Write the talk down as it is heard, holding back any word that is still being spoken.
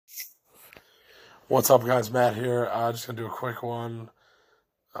What's up, guys? Matt here. Just gonna do a quick one.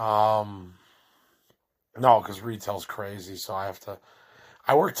 Um, no, because retail's crazy, so I have to.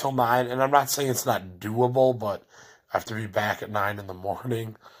 I work till 9, and I'm not saying it's not doable, but I have to be back at 9 in the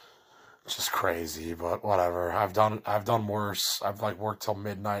morning. It's just crazy, but whatever. I've done worse. I've like worked till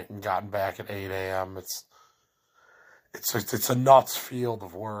midnight and gotten back at 8 a.m. It's a nuts field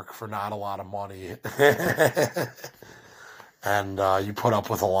of work for not a lot of money, and you put up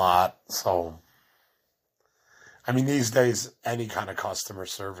with a lot. So I mean, these days, any kind of customer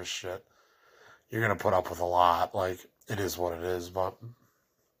service shit, you're gonna put up with a lot. Like, it is what it is, but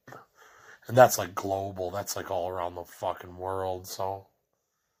and that's like global. That's like all around the fucking world. So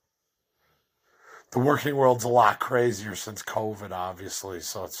the working world's a lot crazier since COVID, obviously.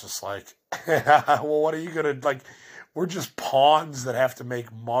 So it's just like, well, what are you gonna like? We're just pawns that have to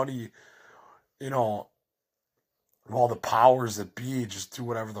make money, you know. All the powers that be just do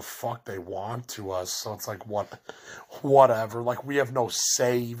whatever the fuck they want to us. So it's like, whatever. Like, we have no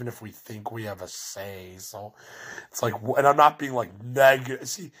say, even if we think we have a say. So it's like, and I'm not being like negative.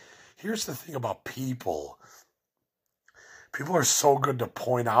 See, here's the thing about people. People are so good to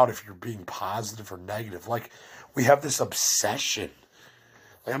point out if you're being positive or negative. Like, we have this obsession.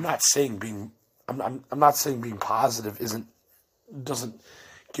 Like, I'm not saying being positive doesn't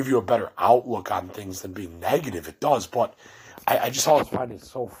give you a better outlook on things than being negative. It does, but I just always find it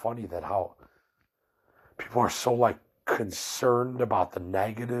so funny that how people are so like concerned about the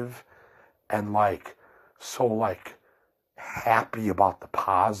negative and like so like happy about the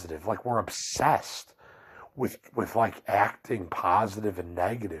positive. Like, we're obsessed with like acting positive and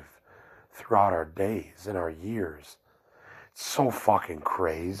negative throughout our days and our years. It's so fucking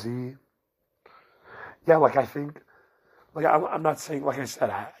crazy. Yeah, like I think like I'm not saying, like I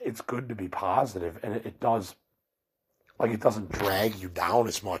said, it's good to be positive, and it does, like, it doesn't drag you down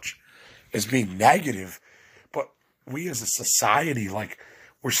as much as being negative. But we as a society, like,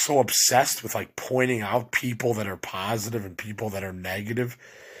 we're so obsessed with like pointing out people that are positive and people that are negative.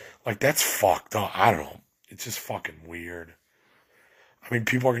 Like, that's fucked up. I don't know. It's just fucking weird. I mean,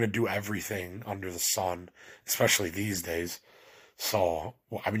 people are gonna do everything under the sun, especially these days. So,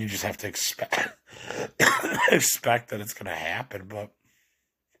 well, I mean, you just have to expect expect that it's gonna happen, but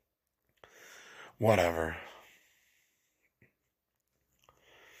whatever.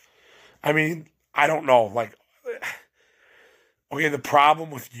 I mean, I don't know. Like, okay, the problem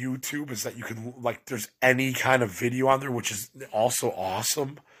with YouTube is that you can, like, there's any kind of video on there, which is also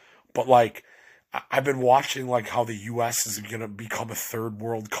awesome. But, like, I've been watching, like, how the U.S. is going to become a third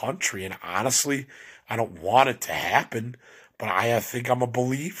world country. And honestly, I don't want it to happen. But I think I'm a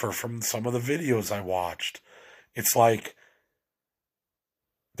believer from some of the videos I watched. It's like,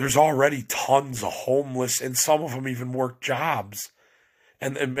 there's already tons of homeless, and some of them even work jobs.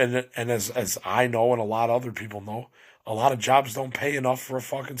 And as I know, and a lot of other people know, a lot of jobs don't pay enough for a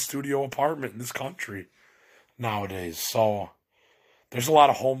fucking studio apartment in this country nowadays. So there's a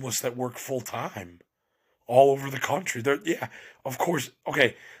lot of homeless that work full time all over the country. There, yeah, of course.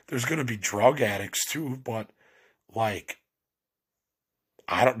 Okay, there's gonna be drug addicts too, but like,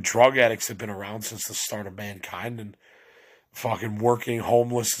 I don't. Drug addicts have been around since the start of mankind, and fucking working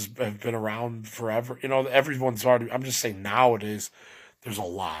homeless have been around forever. You know, everyone's already. I'm just saying nowadays, there's a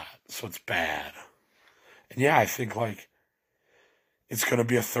lot, so it's bad. And yeah, I think like it's going to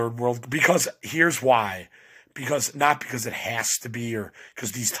be a third world, because here's why. Because not because it has to be, or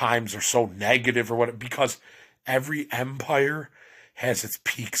because these times are so negative or what, because every empire has its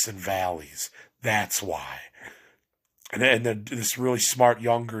peaks and valleys. That's why. And then this really smart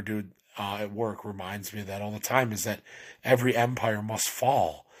younger dude at work reminds me of that all the time, is that every empire must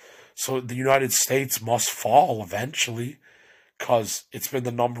fall. So the United States must fall eventually, because it's been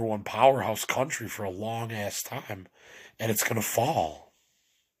the number one powerhouse country for a long ass time, and it's gonna fall.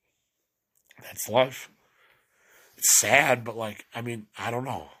 That's life. It's sad, but like, I mean, I don't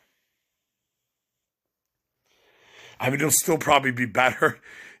know. I mean, it'll still probably be better.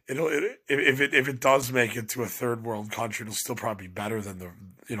 If it does make it to a third world country, it'll still probably be better than the,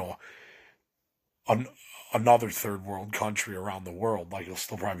 you know, an, another third world country around the world. Like, it'll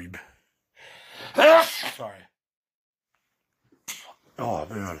still probably be. Sorry. Oh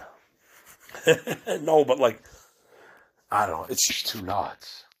man. No, but like, I don't know. It's just too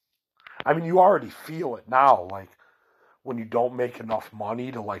nuts. I mean, you already feel it now. Like, when you don't make enough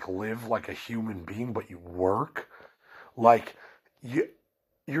money to like live like a human being, but you work, like, you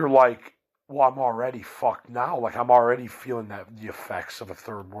you're like, well, I'm already fucked now. Like, I'm already feeling the effects of a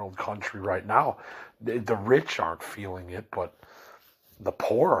third world country right now. The rich aren't feeling it, but the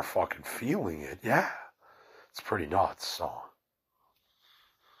poor are fucking feeling it. Yeah, it's pretty nuts. So,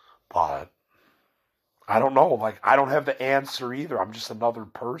 but I don't know. Like, I don't have the answer either. I'm just another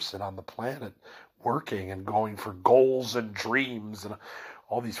person on the planet working and going for goals and dreams and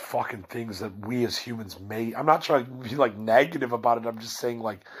all these fucking things that we as humans made. I'm not trying to be like negative about it. I'm just saying,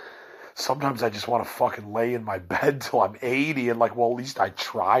 like, sometimes I just want to fucking lay in my bed till I'm 80 and like, well, at least I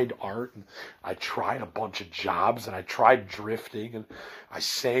tried art and I tried a bunch of jobs and I tried drifting and I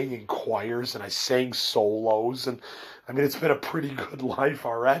sang in choirs and I sang solos. And I mean, it's been a pretty good life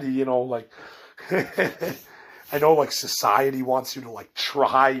already, you know, like, I know like society wants you to like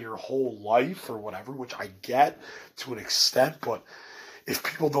try your whole life or whatever, which I get to an extent, but if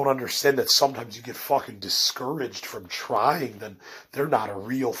people don't understand that sometimes you get fucking discouraged from trying, then they're not a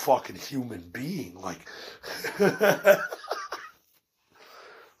real fucking human being. Like,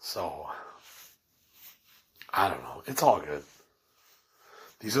 so, I don't know. It's all good.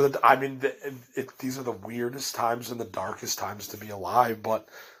 These are the, I mean, these are the weirdest times and the darkest times to be alive, but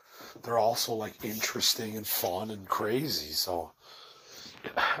they're also like interesting and fun and crazy. So,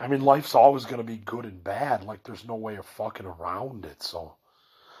 I mean, life's always going to be good and bad. Like, there's no way of fucking around it. So,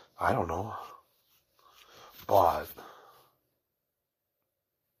 I don't know. But,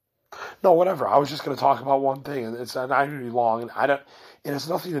 no, whatever. I was just going to talk about one thing, and it's not going to be long, and it has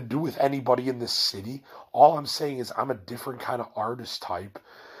nothing to do with anybody in this city. All I'm saying is I'm a different kind of artist type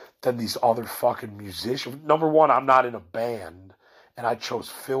than these other fucking musicians. Number one, I'm not in a band, and I chose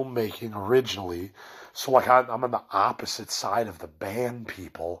filmmaking originally. So, like, I'm on the opposite side of the band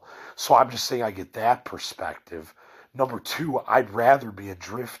people. So I'm just saying I get that perspective. Number two, I'd rather be a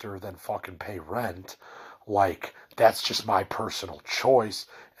drifter than fucking pay rent. Like, that's just my personal choice.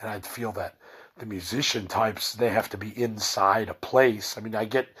 And I'd feel that the musician types, they have to be inside a place. I mean, I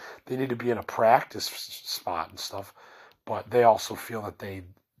get they need to be in a practice spot and stuff, but they also feel that they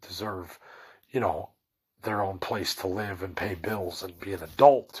deserve, you know, their own place to live and pay bills and be an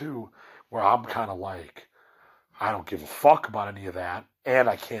adult too, where I'm kind of like, I don't give a fuck about any of that, and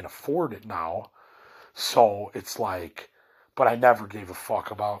I can't afford it now. So it's like, but I never gave a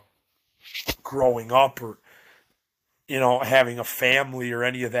fuck about growing up or, you know, having a family or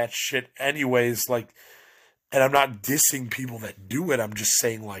any of that shit anyways. Like, and I'm not dissing people that do it. I'm just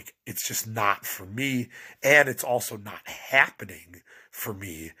saying, like, it's just not for me. And it's also not happening for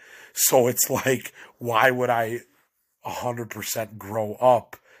me. So it's like, why would I 100% grow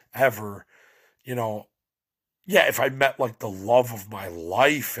up ever? You know, yeah, if I met like the love of my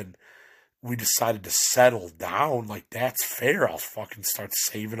life and we decided to settle down, like, that's fair. I'll fucking start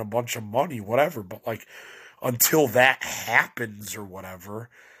saving a bunch of money, whatever. But like, until that happens or whatever,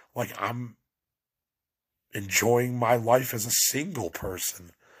 like, I'm enjoying my life as a single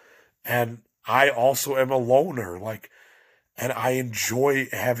person. And I also am a loner, like, and I enjoy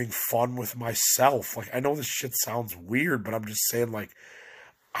having fun with myself. Like, I know this shit sounds weird, but I'm just saying, like,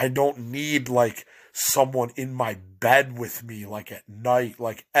 I don't need, like, someone in my bed with me, like, at night,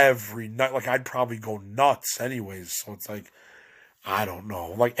 like, every night. Like, I'd probably go nuts anyways. So it's like, I don't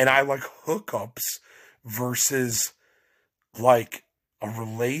know. Like, and I like hookups versus, like, a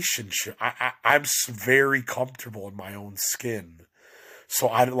relationship. I'm very comfortable in my own skin. So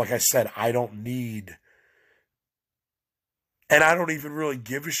like I said, I don't need, and I don't even really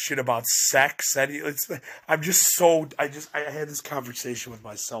give a shit about sex. I'm just so, I had this conversation with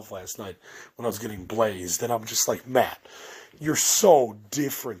myself last night when I was getting blazed, and I'm just like, Matt, you're so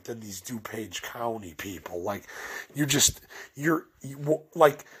different than these DuPage County people. Like,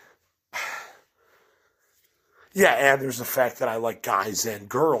 like, yeah, and there's the fact that I like guys and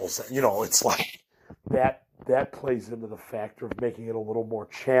girls. You know, it's like that plays into the factor of making it a little more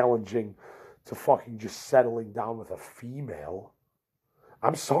challenging to fucking just settling down with a female.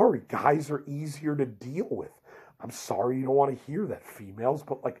 I'm sorry, guys are easier to deal with. I'm sorry you don't want to hear that, females,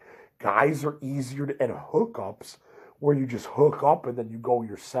 but like, guys are easier to, and hookups where you just hook up and then you go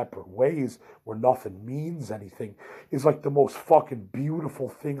your separate ways where nothing means anything is like the most fucking beautiful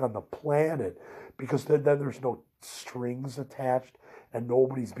thing on the planet, because then there's no strings attached and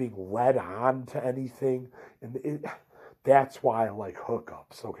nobody's being led on to anything. And that's why I like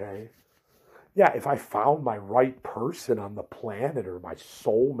hookups, okay? Yeah, if I found my right person on the planet or my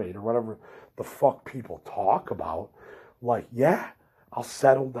soulmate or whatever the fuck people talk about, like, yeah, I'll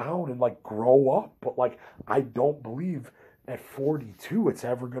settle down and like grow up. But like, I don't believe at 42 it's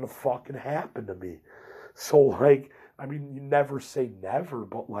ever gonna fucking happen to me. So like, I mean, you never say never,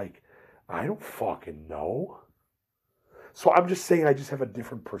 but like, I don't fucking know. So I'm just saying I just have a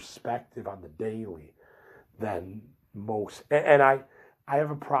different perspective on the daily than most. And I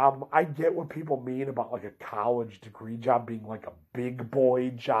have a problem. I get what people mean about like a college degree job being like a big boy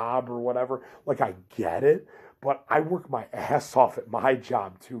job or whatever. Like, I get it, but I work my ass off at my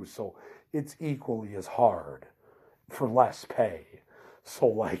job too. So it's equally as hard for less pay. So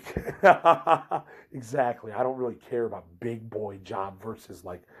like, exactly. I don't really care about big boy job versus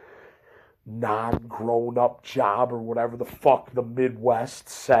like non-grown up job or whatever the fuck the Midwest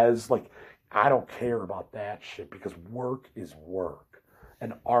says. Like, I don't care about that shit because work is work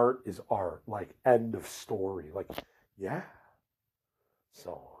and art is art. Like, end of story. Like, yeah.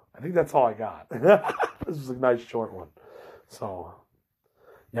 So I think that's all I got. This is a nice short one. So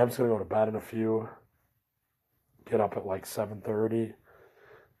yeah, I'm just gonna go to bed in a few. Get up at like 7:30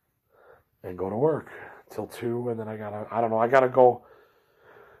 and go to work till 2, and then I don't know, I gotta go.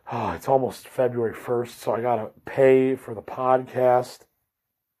 Oh, it's almost February 1st, so I gotta pay for the podcast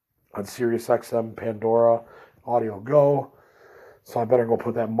on SiriusXM Pandora Audio Go. So I better go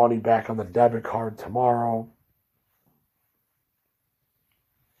put that money back on the debit card tomorrow.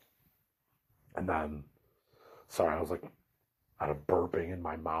 And then, sorry, I was like, out of burping in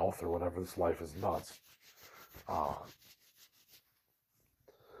my mouth or whatever. This life is nuts.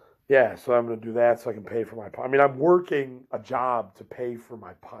 Yeah, so I'm going to do that so I can pay for my I mean, I'm working a job to pay for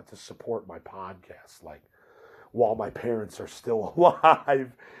to support my podcast, like, while my parents are still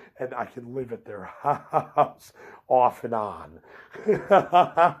alive and I can live at their house off and on.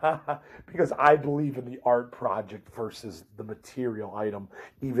 Because I believe in the art project versus the material item,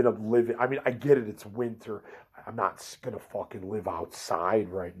 even of living. I mean, I get it, it's winter. I'm not going to fucking live outside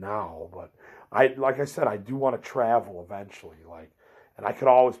right now, but like I said, I do want to travel eventually, like, and I could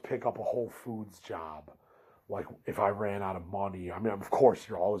always pick up a Whole Foods job, like, if I ran out of money. I mean, of course,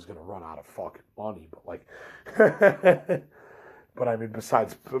 you're always going to run out of fucking money, but, like, but, I mean,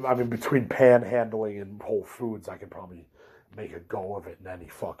 between panhandling and Whole Foods, I could probably make a go of it in any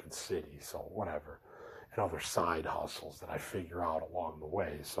fucking city, so whatever. And other side hustles that I figure out along the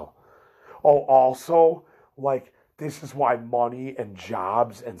way, so. Oh, also, like, this is why money and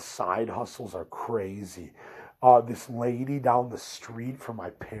jobs and side hustles are crazy. This lady down the street from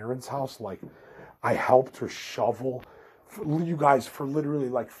my parents' house, like, I helped her shovel, you guys, for literally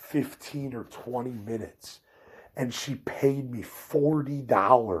like 15 or 20 minutes. And she paid me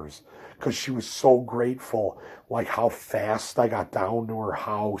 $40 because she was so grateful, like, how fast I got down to her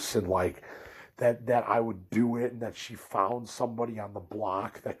house and, like, that I would do it and that she found somebody on the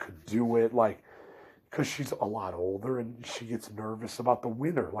block that could do it. Like, because she's a lot older and she gets nervous about the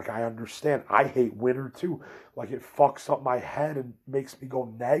winter. Like, I understand. I hate winter too. Like, it fucks up my head and makes me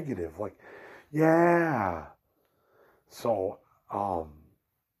go negative. Like, yeah. So,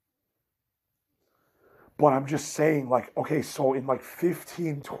 but I'm just saying, like, okay, so in like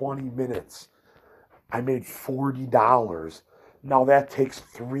 15, 20 minutes, I made $40. Now that takes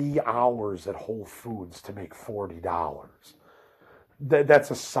 3 hours at Whole Foods to make $40. That's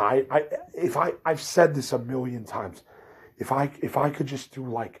a side. I've said this a million times. If I could just do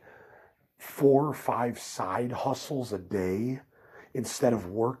like 4 or 5 side hustles a day instead of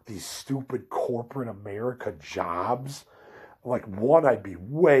work these stupid corporate America jobs, like, one, I'd be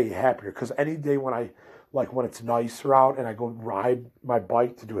way happier. Because any day when when it's nicer out and I go ride my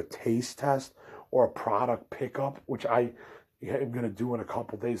bike to do a taste test or a product pickup, which I am going to do in a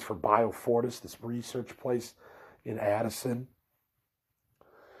couple days for Biofortis, this research place in Addison.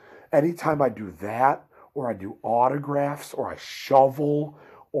 Anytime I do that, or I do autographs, or I shovel,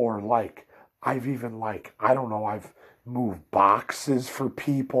 or, like, I've even, like, I don't know, I've moved boxes for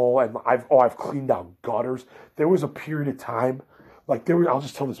people, and I've cleaned out gutters. There was a period of time, like, I'll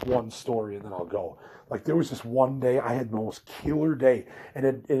just tell this one story and then I'll go. Like, there was this one day I had the most killer day, and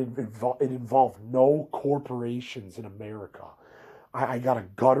it involved no corporations in America. I got a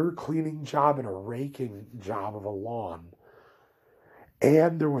gutter cleaning job and a raking job of a lawn.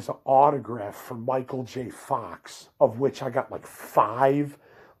 And there was an autograph from Michael J. Fox, of which I got like 5,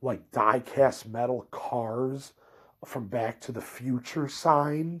 like, die-cast metal cars from Back to the Future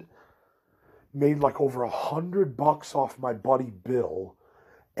signed. Made like over $100 off my buddy Bill,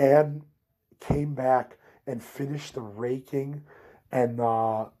 and came back and finished the raking and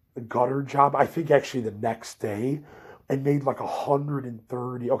the gutter job, I think actually the next day, and made like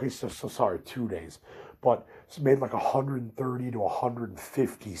 130. Okay, so sorry, 2 days. But it's made like 130 to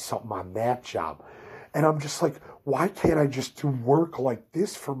 150 something on that job. And I'm just like, why can't I just do work like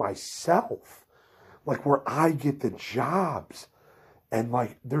this for myself? Like, where I get the jobs. And,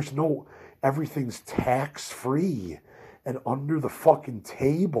 like, everything's tax-free and under the fucking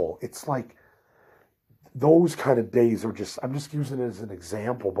table. It's like, those kind of days are just, I'm just using it as an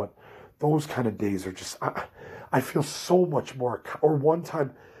example, but those kind of days are just, I feel so much more. Or one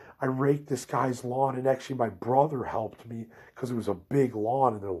time, I raked this guy's lawn, and actually my brother helped me because it was a big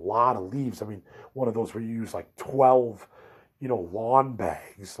lawn and there were a lot of leaves. I mean, one of those where you use like 12 lawn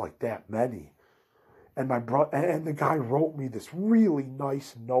bags, like that many. And the guy wrote me this really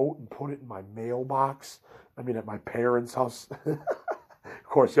nice note and put it in my mailbox. I mean, at my parents' house. Of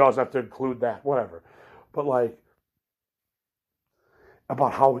course, you always have to include that, whatever. But like,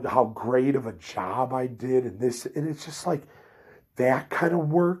 about how great of a job I did and this, and it's just like that kind of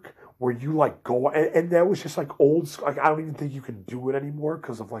work where you like go, and that was just like old school. Like, I don't even think you can do it anymore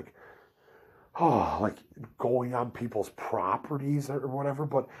because of like, like going on people's properties or whatever.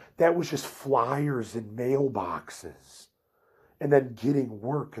 But that was just flyers in mailboxes and then getting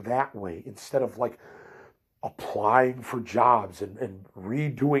work that way instead of like applying for jobs and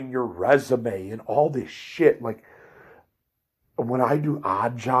redoing your resume and all this shit. Like, when I do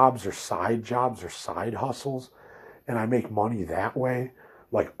odd jobs or side hustles and I make money that way,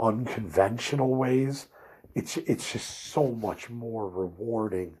 like unconventional ways, it's just so much more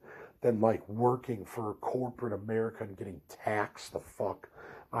rewarding than like working for corporate America and getting taxed the fuck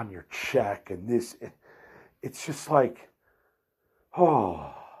on your check and this. It's just like,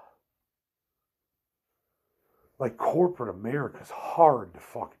 oh, like corporate America is hard to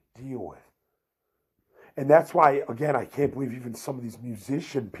fucking deal with. And that's why, again, I can't believe even some of these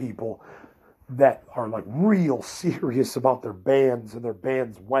musician people that are like real serious about their bands and their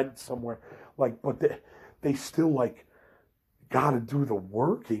bands went somewhere, like, but they still like got to do the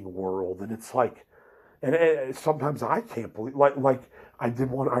working world. And it's like, and sometimes I can't believe, like I did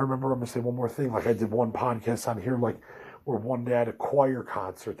one, I remember, I'm going to say one more thing. Like, I did one podcast on here, like, where one day I had a choir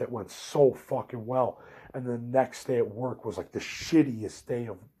concert that went so fucking well. And the next day at work was like the shittiest day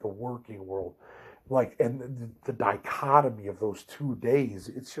of the working world. Like, and the dichotomy of those 2 days,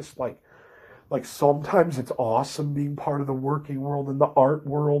 it's just like sometimes it's awesome being part of the working world and the art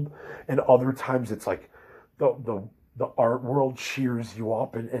world, and other times it's like the art world cheers you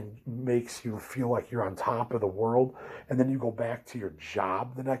up and makes you feel like you're on top of the world, and then you go back to your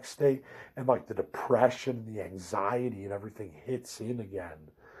job the next day and like the depression and the anxiety and everything hits in again.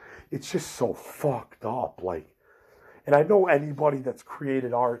 It's just so fucked up. Like, and I know anybody that's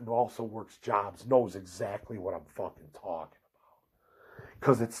created art and also works jobs knows exactly what I'm fucking talking about.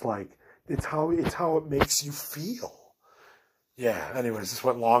 Because it's like, it's how it makes you feel. Yeah, anyways, this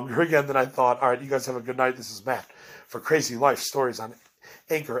went longer again than I thought. All right, you guys have a good night. This is Matt for Crazy Life Stories on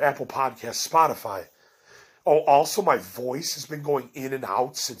Anchor, Apple Podcasts, Spotify. Oh, also my voice has been going in and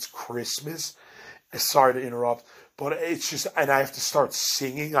out since Christmas. Sorry to interrupt, but it's just, and I have to start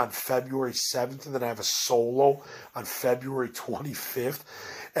singing on February 7th, and then I have a solo on February 25th.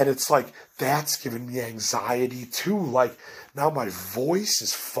 And it's like, that's giving me anxiety too. Like, now my voice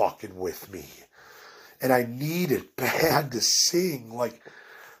is fucking with me. And I need it bad to sing. Like,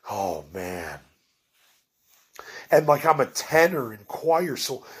 oh man. And like, I'm a tenor in choir,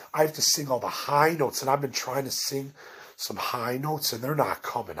 so I have to sing all the high notes. And I've been trying to sing some high notes, and they're not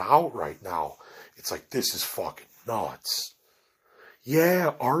coming out right now. It's like, this is fucking nuts.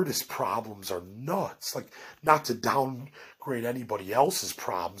 Yeah, artist problems are nuts. Like, not to downgrade anybody else's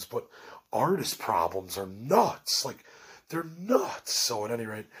problems, but artist problems are nuts. Like, they're nuts. So at any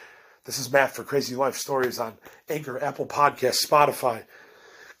rate, this is Matt for Crazy Life Stories on Anchor, Apple Podcasts, Spotify,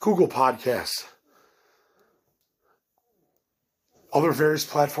 Google Podcasts, other various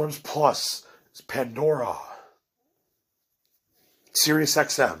platforms, plus Pandora,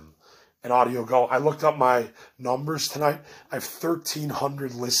 SiriusXM, and Audio Go. I looked up my numbers tonight. I have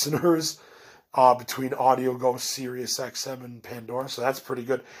 1,300 listeners between Audio Go, SiriusXM, and Pandora, so that's pretty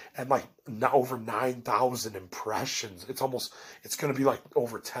good. And like over 9,000 impressions. It's going to be like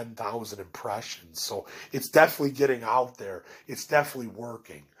over 10,000 impressions. So it's definitely getting out there. It's definitely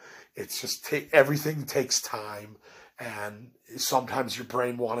working. It's just everything takes time. And sometimes your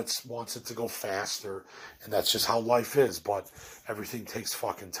brain wants it to go faster, and that's just how life is. But everything takes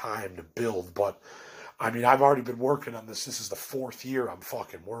fucking time to build. But I mean, I've already been working on this. This is the 4th year I'm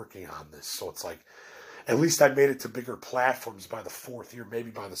fucking working on this. So it's like, at least I made it to bigger platforms by the 4th year,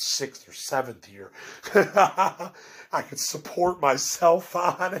 maybe by the 6th or 7th year. I could support myself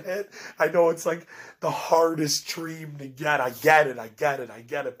on it. I know it's like the hardest dream to get. I get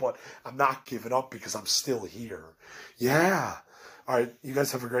it. But I'm not giving up because I'm still here. Yeah. All right. You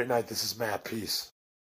guys have a great night. This is Matt. Peace.